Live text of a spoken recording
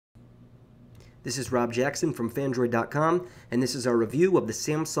This is Rob Jackson from Fandroid.com, and this is our review of the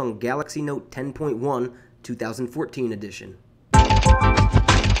Samsung Galaxy Note 10.1 2014 edition.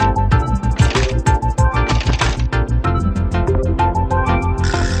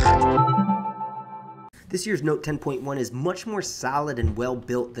 This year's Note 10.1 is much more solid and well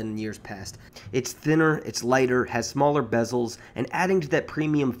built than in years past. It's thinner, it's lighter, has smaller bezels, and adding to that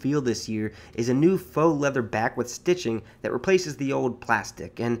premium feel this year is a new faux leather back with stitching that replaces the old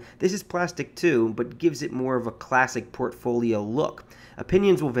plastic. And this is plastic too, but gives it more of a classic portfolio look.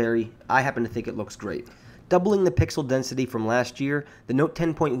 Opinions will vary. I happen to think it looks great. Doubling the pixel density from last year, the Note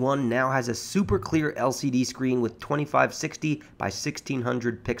 10.1 now has a super clear LCD screen with 2560 by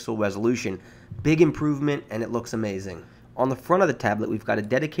 1600 pixel resolution. Big improvement, and it looks amazing. On the front of the tablet, we've got a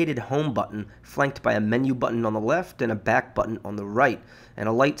dedicated home button flanked by a menu button on the left and a back button on the right, and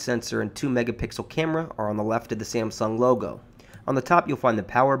a light sensor and 2 megapixel camera are on the left of the Samsung logo. On the top, you'll find the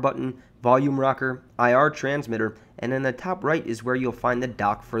power button, volume rocker, IR transmitter, and in the top right is where you'll find the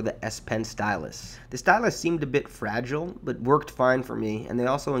dock for the S Pen stylus. The stylus seemed a bit fragile, but worked fine for me, and they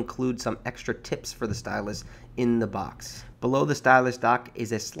also include some extra tips for the stylus in the box. Below the stylus dock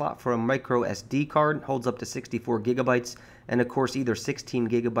is a slot for a micro SD card, holds up to 64 gigabytes, and of course either 16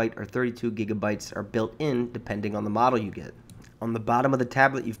 gigabyte or 32 gigabytes are built in depending on the model you get. On the bottom of the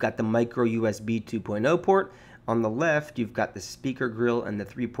tablet, you've got the micro USB 2.0 port. On the left, you've got the speaker grill and the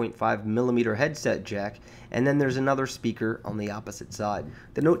 3.5mm headset jack, and then there's another speaker on the opposite side.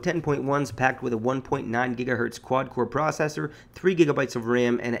 The Note 10.1 is packed with a 1.9 GHz quad-core processor, 3 GB of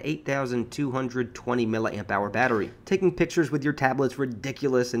RAM, and an 8,220 mAh battery. Taking pictures with your tablet's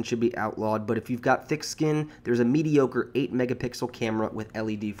ridiculous and should be outlawed, but if you've got thick skin, there's a mediocre 8-megapixel camera with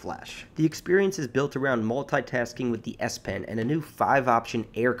LED flash. The experience is built around multitasking with the S Pen and a new 5-option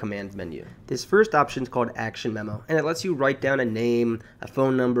Air Command menu. This first option is called Action Memo, and it lets you write down a name, a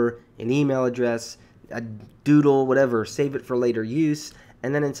phone number, an email address, a doodle, whatever, save it for later use,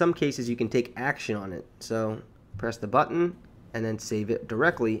 and then in some cases you can take action on it. So press the button and then save it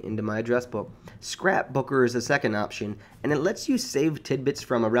directly into my address book. Scrapbooker is the second option, and it lets you save tidbits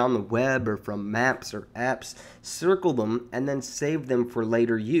from around the web or from maps or apps, circle them, and then save them for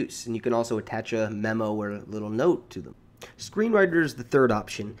later use. And you can also attach a memo or a little note to them. Screenwriter is the third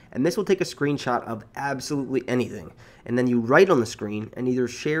option, and this will take a screenshot of absolutely anything, and then you write on the screen and either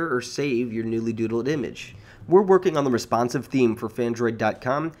share or save your newly doodled image. We're working on the responsive theme for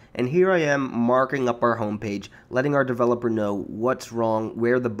Fandroid.com, and here I am marking up our homepage, letting our developer know what's wrong,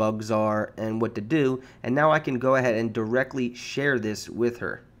 where the bugs are, and what to do, and now I can go ahead and directly share this with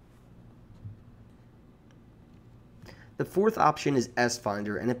her. The fourth option is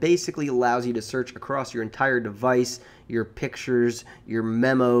S-Finder, and it basically allows you to search across your entire device, your pictures, your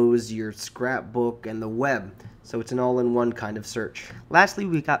memos, your scrapbook, and the web. So it's an all-in-one kind of search. Lastly,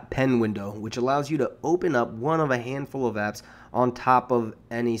 we got Pen Window, which allows you to open up one of a handful of apps on top of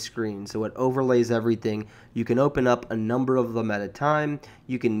any screen. So it overlays everything. You can open up a number of them at a time.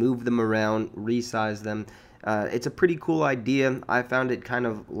 You can move them around, resize them. It's a pretty cool idea. I found it kind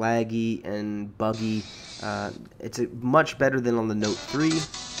of laggy and buggy. It's much better than on the Note 3,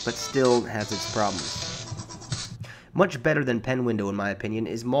 but still has its problems. Much better than Pen Window, in my opinion,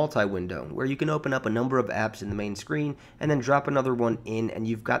 is Multi-Window, where you can open up a number of apps in the main screen and then drop another one in, and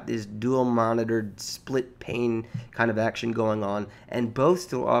you've got this dual monitored split pane kind of action going on, and both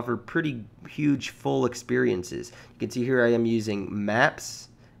still offer pretty huge full experiences. You can see here I am using Maps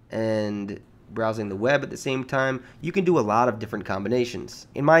and browsing the web at the same time. You can do a lot of different combinations.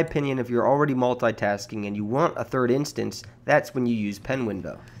 In my opinion, if you're already multitasking and you want a third instance, that's when you use Pen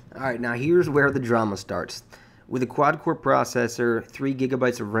Window. Alright, now here's where the drama starts. With a quad-core processor, 3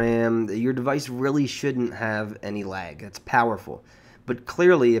 gigabytes of RAM, your device really shouldn't have any lag. That's powerful. But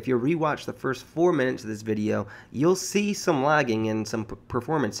clearly, if you rewatch the first 4 minutes of this video, you'll see some lagging and some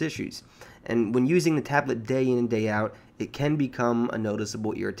performance issues. And when using the tablet day in and day out, it can become a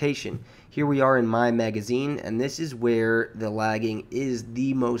noticeable irritation. Here we are in My Magazine, and this is where the lagging is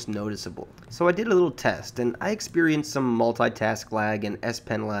the most noticeable. So I did a little test, and I experienced some multitask lag and S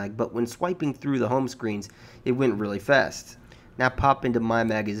Pen lag, but when swiping through the home screens, it went really fast. Now pop into My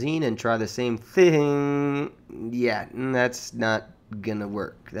Magazine and try the same thing. Yeah, that's not gonna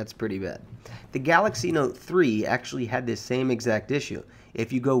work. That's pretty bad. The Galaxy Note 3 actually had this same exact issue.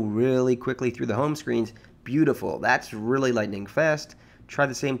 If you go really quickly through the home screens, beautiful. That's really lightning fast. Try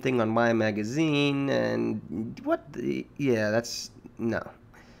the same thing on My Magazine, and no.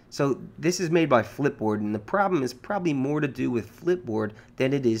 So this is made by Flipboard, and the problem is probably more to do with Flipboard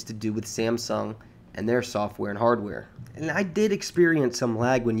than it is to do with Samsung and their software and hardware. And I did experience some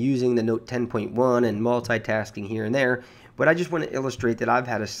lag when using the Note 10.1 and multitasking here and there, but I just want to illustrate that I've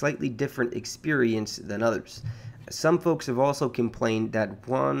had a slightly different experience than others. Some folks have also complained that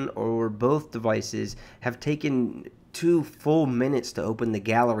one or both devices have taken 2 full minutes to open the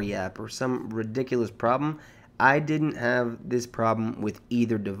Gallery app or some ridiculous problem. I didn't have this problem with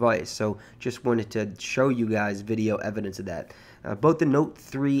either device, so just wanted to show you guys video evidence of that. Both the Note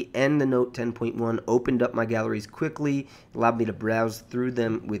 3 and the Note 10.1 opened up my galleries quickly, allowed me to browse through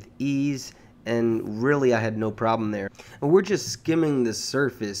them with ease, and really I had no problem there. And we're just skimming the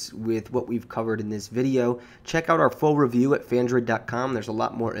surface with what we've covered in this video. Check out our full review at Phandroid.com. There's a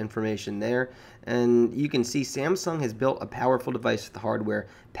lot more information there. And you can see Samsung has built a powerful device with the hardware,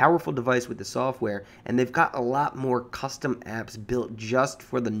 powerful device with the software, and they've got a lot more custom apps built just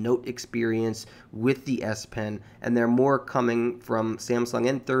for the Note experience with the S Pen, and there are more coming from Samsung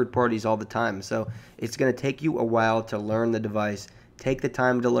and third parties all the time. So it's going to take you a while to learn the device. Take the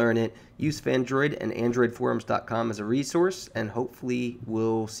time to learn it. Use Phandroid and AndroidForums.com as a resource, and hopefully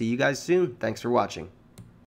we'll see you guys soon. Thanks for watching.